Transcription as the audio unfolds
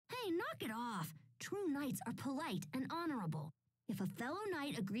Knock it off. True knights are polite and honorable. If a fellow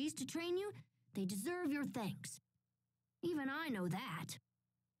knight agrees to train you, they deserve your thanks. Even I know that.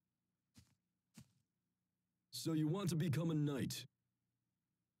 So you want to become a knight?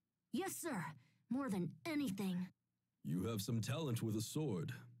 Yes, sir. More than anything. You have some talent with a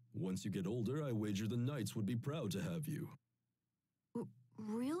sword. Once you get older, I wager the knights would be proud to have you.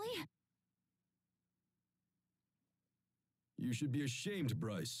 Really? You should be ashamed,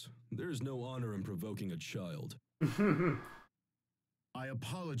 Bryce. There's no honor in provoking a child. I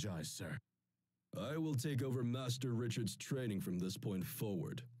apologize, sir. I will take over Master Richard's training from this point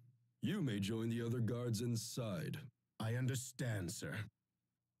forward. You may join the other guards inside. I understand, sir.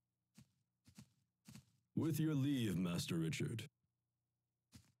 With your leave, Master Richard.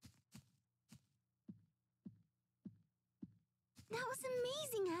 That was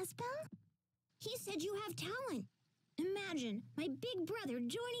amazing, Aspel. He said you have talent. Imagine my big brother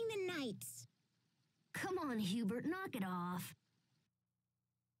joining the Knights. Come on, Hubert, knock it off.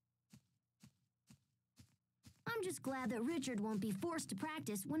 I'm just glad that Richard won't be forced to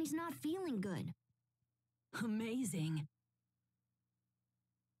practice when he's not feeling good. Amazing.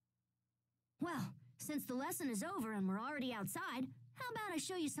 Well, since the lesson is over and we're already outside, how about I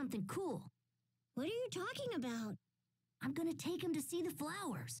show you something cool? What are you talking about? I'm gonna take him to see the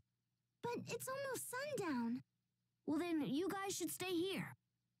flowers. But it's almost sundown. Well, then you guys should stay here.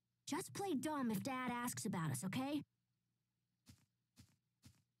 Just play dumb if Dad asks about us, okay?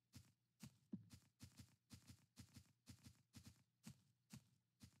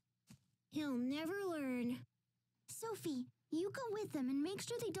 He'll never learn. Sophie, you go with them and make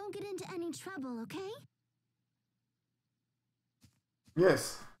sure they don't get into any trouble, okay?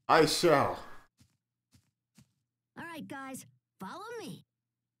 Yes, I shall. All right, guys, follow me.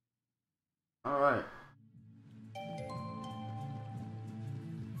 All right.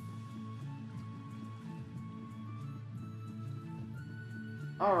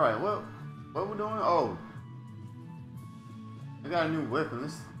 All right. What we doing? Oh, I got a new weapon.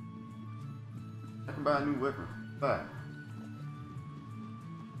 I can buy a new weapon. Buy.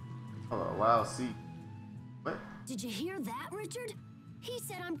 Oh, a wild seed. What? Did you hear that, Richard? He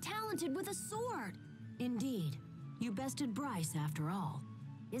said I'm talented with a sword. Indeed. You bested Bryce after all.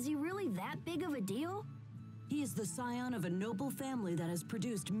 Is he really that big of a deal? He is the scion of a noble family that has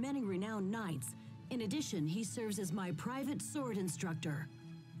produced many renowned knights. In addition, he serves as my private sword instructor.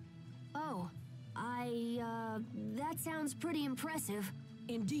 Oh, that sounds pretty impressive.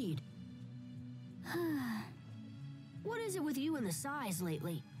 Indeed. What is it with you and the size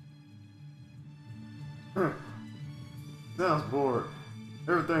lately? Sounds bored.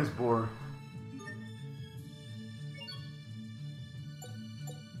 Everything's bored.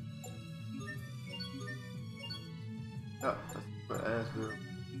 Yeah, that's what ass girl.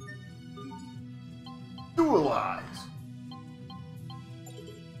 Dualize.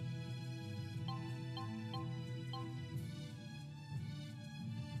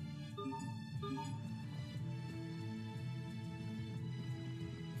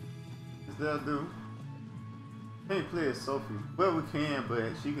 Is that a dude? Can't play as Sophie. Well, we can, but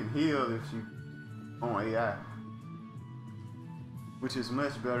she can heal if she on AI, which is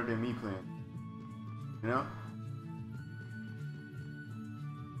much better than me playing. You know?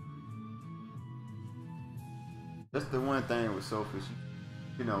 That's the one thing with Sophie. She,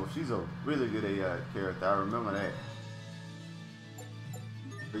 you know, she's a really good AI character. I remember that.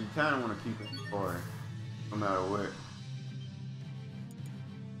 But you kind of want to keep it for her, no matter what.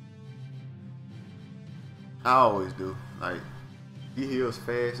 I always do. Like, he heals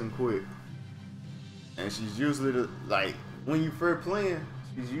fast and quick. And she's usually the, like, when you first playing,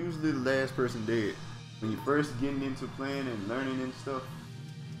 she's usually the last person dead. When you first getting into playing and learning and stuff,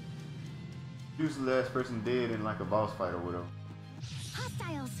 usually the last person dead in like a boss fight or whatever.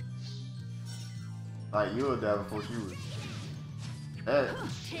 Hostiles. Like, you'll die before she was. That,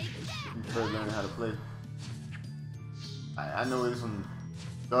 you first learning how to play. I know there's some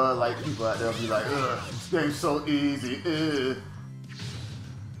like people out there be like, ugh, this game's so easy, ugh.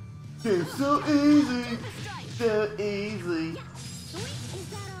 Game's so easy, so easy. Is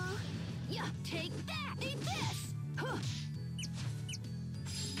that all? Yeah, take that! Eat this! Huh.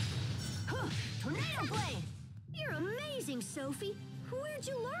 Huh. Tornado blade! You're amazing, Sophie! Where'd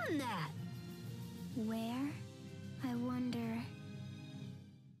you learn that? Where? I wonder.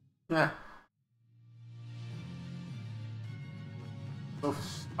 Yeah. Oh,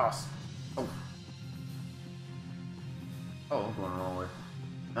 awesome. Oh. Oh, I'm going the wrong way.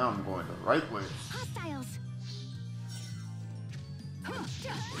 Now I'm going the right way. Hostiles.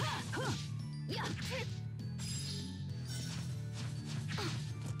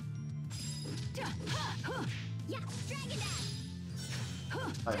 Yeah, Dragon Dash.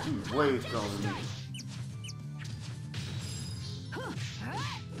 Like, he's way stronger than me.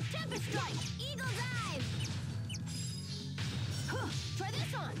 Tempest Strike! Eagle Dive. Try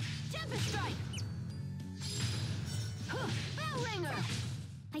this on! Tempest Strike! Bell Ringer!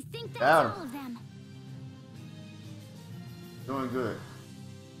 I think that's Got him. all of them. Doing good.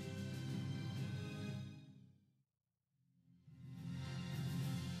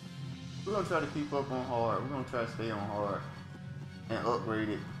 We're gonna try to keep up on hard. We're gonna try to stay on hard and upgrade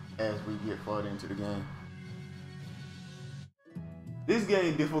it as we get further into the game. This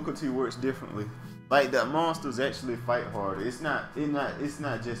game difficulty works differently. Like the monsters actually fight harder. It's not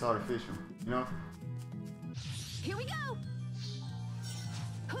just artificial, you know? Here we go!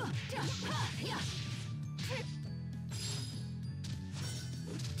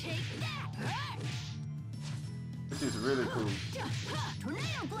 Take that! This is really cool.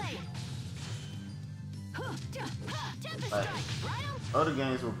 Tornado Blade! Tempest Like, Strike! Right on! other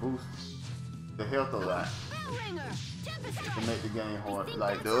games will boost the health a lot Bell Ringer! Tempest to Strike! make the game hard. think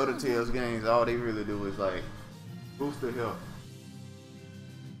Like that's the other all. Tales games, all they really do is like boost the health.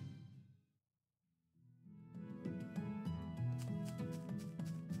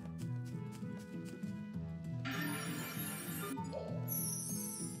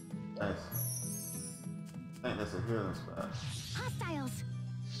 Nice. I think that's a healing spot. Hostiles.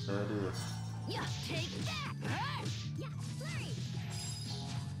 There it is. Yeah, take that! Yeah, flurry.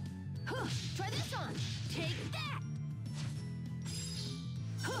 Try this on! Take that!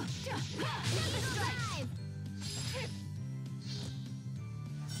 Tempest Strike!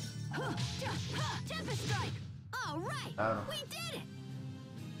 Tempest Strike! All right! Got him. We did it!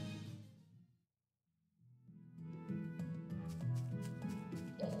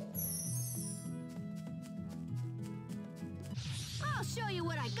 I'll show you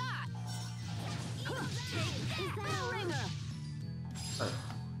what I got! Take that! Bell Ringer! Hey,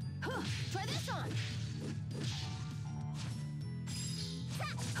 Try this on!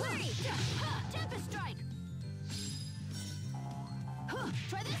 Flurry. Tempest Strike!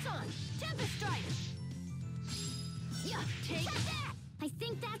 Try this on! Tempest Strike! Yeah, take that! I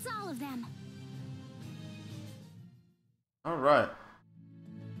think that's all of them. all right.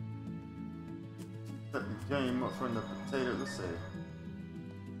 Set the game up from the potato. Let's see.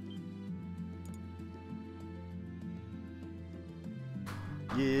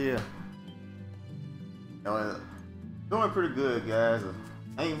 Yeah. Doing pretty good, guys.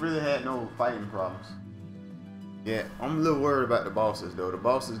 I ain't really had no fighting problems. Yeah, I'm a little worried about the bosses though. The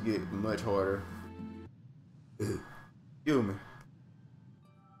bosses get much harder. Excuse me.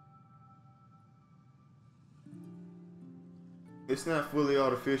 It's not fully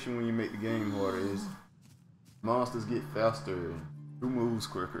artificial when you make the game harder. It's monsters get faster and do moves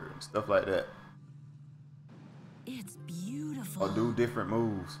quicker and stuff like that. It's beautiful. Or do different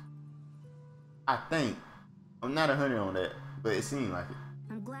moves. I think. I'm not 100 on that, but it seemed like it.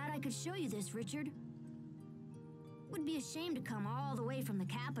 I'm glad I could show you this, Richard. Would be a shame to come all the way from the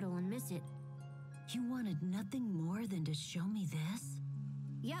capital and miss it. You wanted nothing more than to show me this?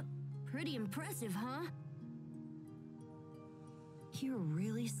 Yep, pretty impressive, huh? You're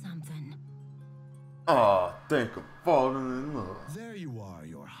really something. Oh, think of falling in love. There you are,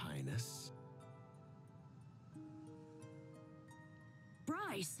 Your Highness.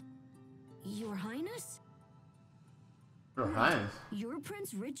 Bryce! Your Highness? Your Highness. You're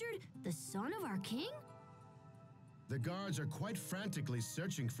Prince Richard, the son of our king? The guards are quite frantically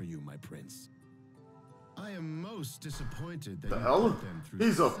searching for you, my prince. I am most disappointed that The you hell? put them through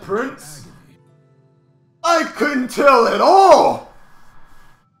He's a such prince? agony. I couldn't tell at all!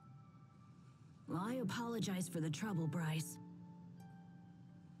 I apologize for the trouble, Bryce.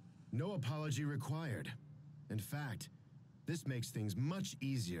 No apology required. In fact, this makes things much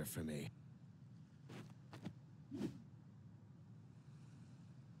easier for me.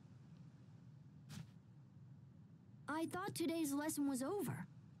 I thought today's lesson was over.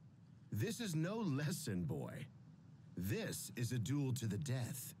 This is no lesson, boy. This is a duel to the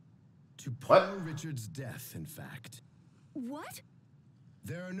death. To poor What? Richard's death, in fact. What?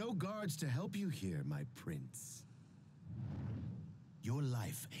 There are no guards to help you here, my prince. Your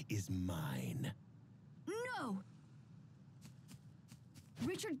life is mine. No!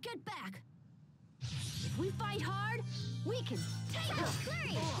 Richard, get back! If we fight hard, we can take them!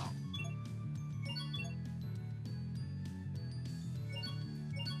 Flurry.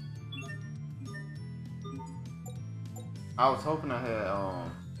 I was hoping I had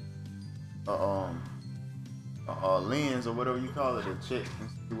a lens or whatever you call it to check and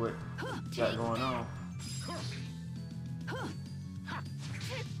see what got going on.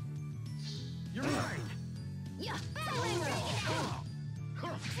 Your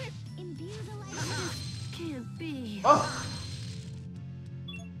Oh.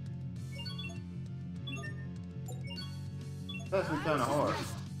 That's kind of hard.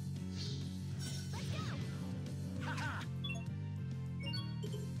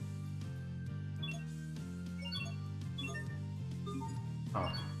 Oh.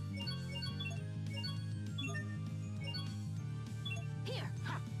 Here.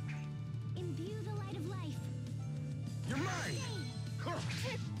 Imbue the light of life. You're mine!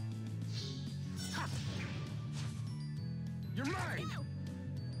 You're mine!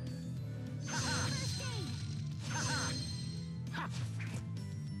 First aid.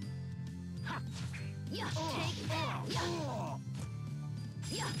 Yeah, take that.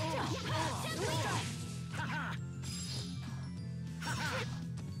 Yeah.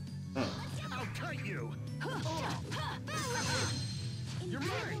 I'll cut you! You're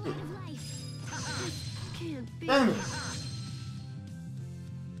mine! Light of life. Can't be. Damn it.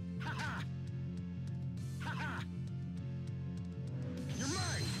 You're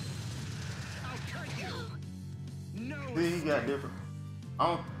mine! I'll cut you! No! See, he got different.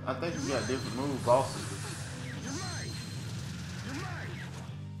 I think he got different move bosses. You're mine! You're mine!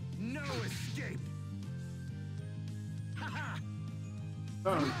 No escape! I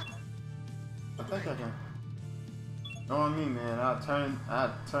think I can. Knowing me, man, I'd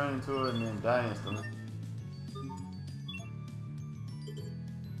turn into it and then die instantly.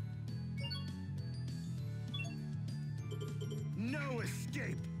 No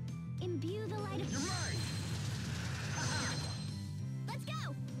escape! Imbue the light of You're mine! Let's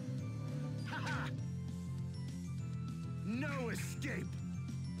go. No escape!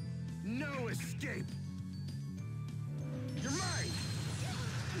 No escape! You're mine!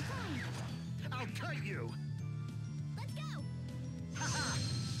 I'm fine. I'll cut you! Let's go.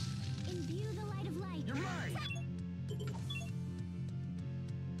 Imbue the light of light. You're mine!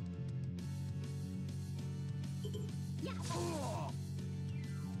 Yeah. Oh.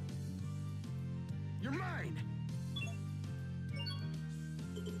 You're mine!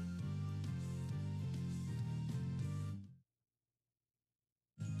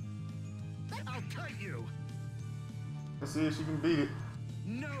 I'll cut you! Let's see if she can beat it.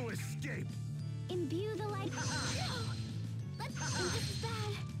 No escape! Imbue the light. Let's go. This is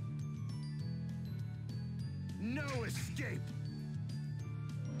bad. No escape!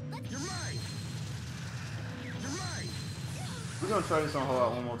 You're mine! You're mine! We're gonna try this on her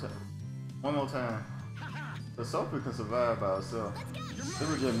out one more time. One more time. The Sophie can survive by herself. Let's go. It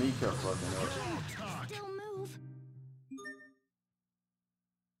was just me kept fucking up. Don't talk! Still move.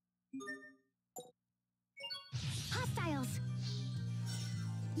 Hostiles.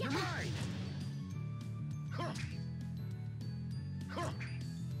 Yeah. You're mine! Huh. Huh.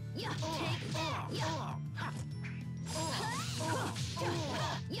 Yeah. Take that. Yeah.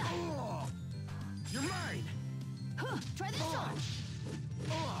 Yeah. You're mine! Try this on.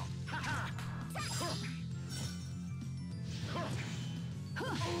 Try this on.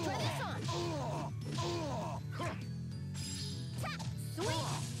 Sweet.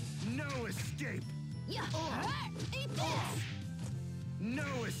 No escape! Yeah. Eat this.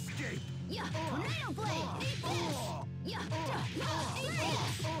 No escape! Yeah. Tornado blade. Eat this. Yeah. Eat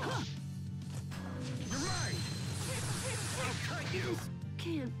this. You're mine! I'll cut you!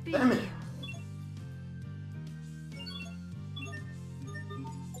 Can't be. Damn it!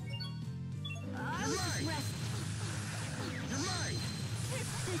 I was just resting. You're mine!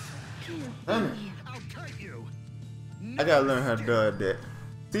 Can't Damn it! be. I'll cut you! I gotta learn how to dodge that.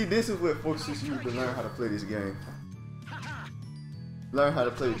 See, this is what forces you to learn how to play this game. Learn how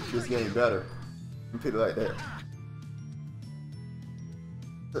to play this game better. And put it like that.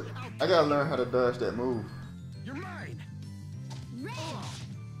 I gotta learn how to dodge that move. You're mine! Red.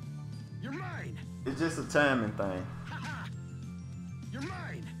 You're mine! It's just a timing thing. You're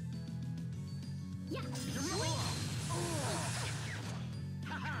mine! Yeah. You're mine!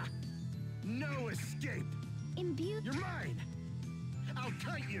 No escape! Imbue. You're mine! I'll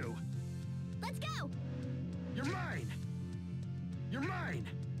cut you! Let's go. You're mine! You're mine!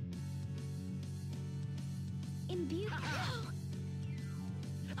 Imbue.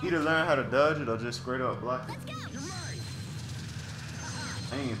 Either learn how to dodge it or just straight up block it. Let's go. You're mine!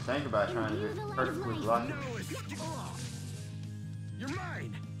 I didn't even think about trying to just perfectly block it. No escape! You're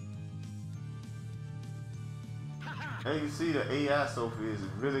mine! And you see the AI Sophie is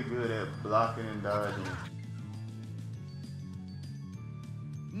really good at blocking and dodging.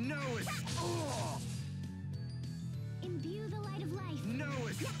 No escape! Imbue the light of life. No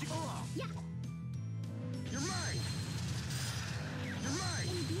escape! Yeah. You're mine! You're mine!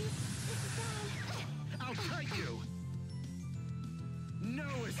 Imbue. This is bad. I'll cut you! No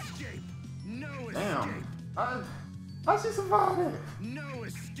escape! No escape! Damn. she survive that? No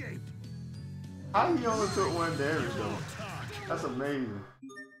escape. How he only took 1 damage though? That's amazing.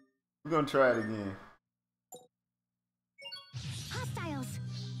 We're gonna try it again. Hostiles.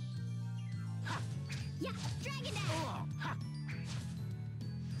 Yeah, Dragon Dash.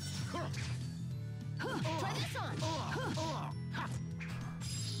 Try this on.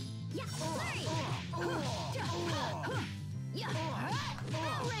 Yeah, flurry. Yeah,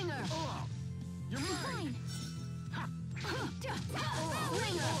 ringer. You're mine.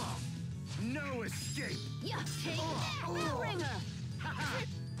 Ringer. No escape. Yeah, take that, ringer.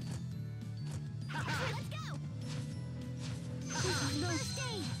 Let's go. First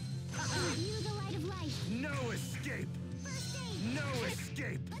aid. View the light of life. No escape. First aid. No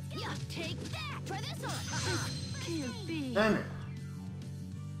escape. Yeah, take that. Try this on. Can't be. Damn it.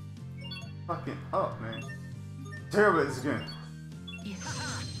 Fucking up, man. Terrible at this game.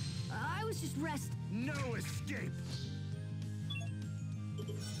 I was just resting. No escape.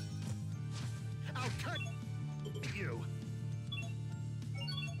 I'll cut you.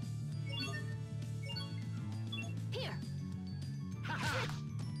 Here.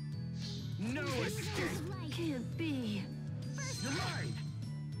 No escape. Can't be. You're mine.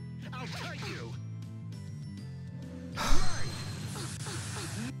 I'll cut you. Mine.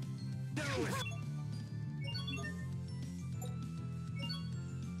 No escape.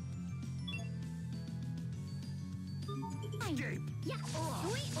 Escape. Yeah.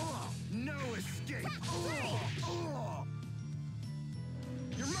 Sweet. No escape.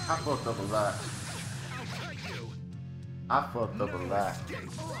 You're mine. I fucked up a lot. I'll cut you. I fucked up a No lot.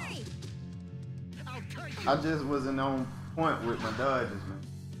 escape. Flurry. I'll cut you. I just wasn't on point with my dodges, man.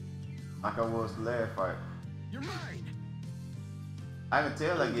 Like I was the last fight. You're mine. I can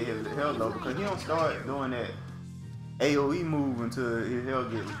tell I get his health low because he don't start doing that AoE move until his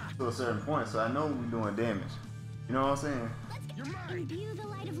health gets to a certain point. So I know we doing damage. You know what I'm saying? You're mine. Imbue the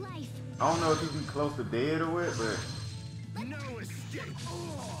light of life. I don't know if he be close to dead or what, but No escape.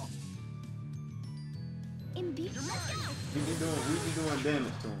 Imbue. You're Let's mine. go. we be doing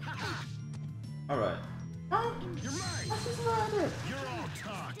damage to him. All right. You're mine. You're all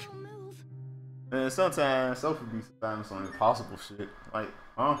talk. Still move. And sometimes Sophie be surviving some impossible shit. Like,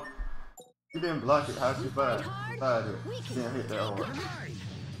 huh? You didn't block it. How'd you survive? Survive it. Didn't hit that You're hard. mine.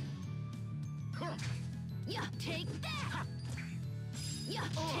 Yeah, take that. Yeah,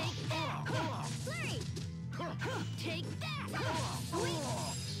 take that. Flurry. Take that. Sweet.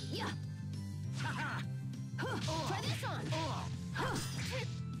 Yeah. Try this on.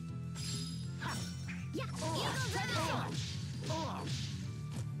 Yeah, try this on.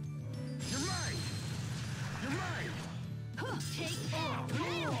 You're mine. You're mine. Take that.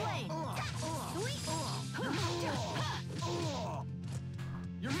 Tornado blade. Sweet.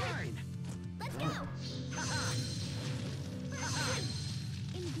 You're mine. Let's go.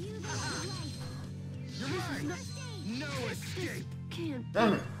 Imbue the light of life. You're mine. First aid. No escape. Can't.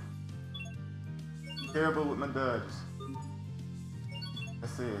 Damn it. Terrible with my dodges.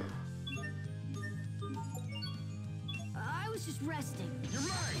 That's it. I was just resting. You're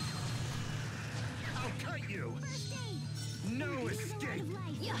mine. I'll cut you. First aid. No Imbue the light escape. of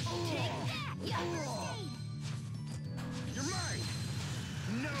life. Yeah, take that. Yeah, first aid. You're mine.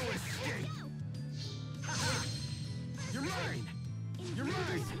 No escape. You're mine. You're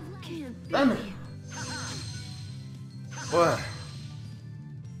mine. Can't be. Damn it. Boy,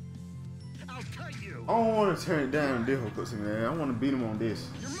 I'll cut you. I don't want to turn it down in difficulty, man. I want to beat him on this.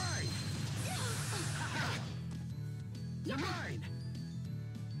 You're mine. You're mine.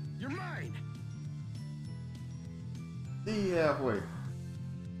 You're mine. See halfway.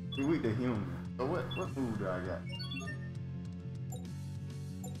 We weak to human. So what move do I got?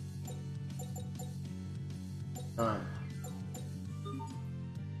 Alright.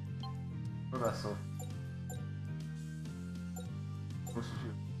 What about so? What's the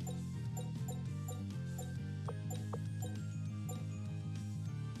shoot?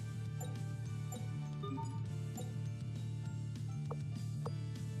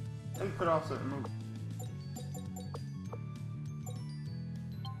 Let me put off certain moves.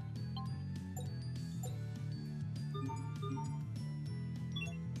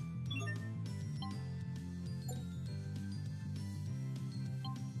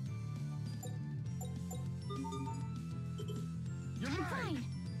 You're mine.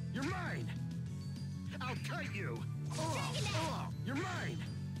 You're mine. I'll cut you. Dragon Dash. You're mine.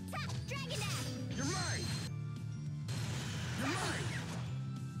 Tap, Dragon Dash. You're mine. You're mine.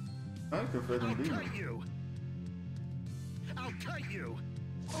 I ain't confessing I'll demon. cut you. I'll cut you.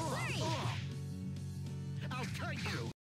 Flurry. I'll cut you.